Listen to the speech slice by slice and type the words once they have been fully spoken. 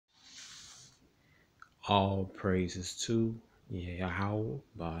All praises to Yahweh,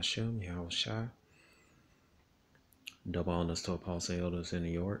 Ba'ashem, Yahweh Shai, double honors to Apostle Elders in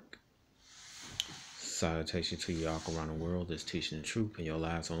New York. Salutation to you all around the world that's teaching the truth in your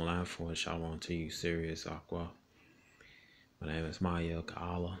lives online for Shalom to you, serious Aqua. My name is Maya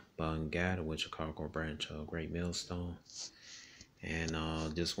Ka'ala Bungad, of Chicago branch of Great Millstone. And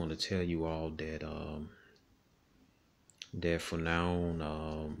just want to tell you all that that from now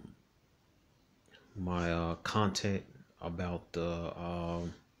on, my content about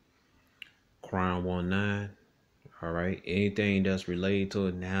the Crown 19, all right, anything that's related to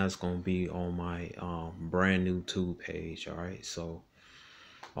it now is going to be on my brand new tube page. All right, so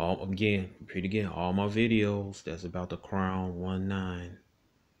all my videos that's about the Crown 19,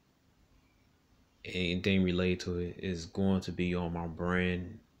 anything related to it is going to be on my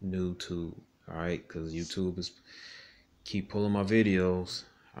brand new tube. All right, because YouTube is keep pulling my videos.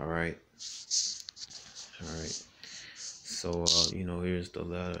 All right. So here's the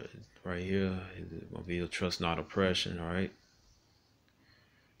letter right here. My video, Trust Not Oppression. All right.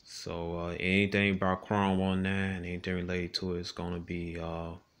 So anything about Crown 19, anything related to it is gonna be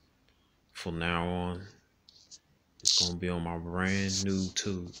from now on. It's gonna be on my brand new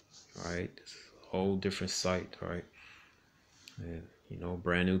tube. All right. It's a whole different site. All right. And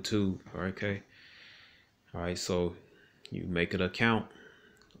brand new tube. All right, okay. All right. So you make an account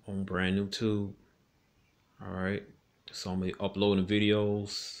on brand new tube. All right. So I'm gonna be uploading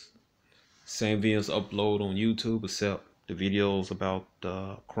videos, same videos upload on YouTube, except the videos about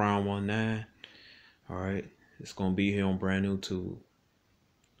Crown 19. All right, it's gonna be here on brand new tube.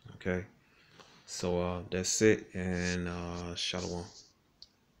 Okay, so that's it, and shalom.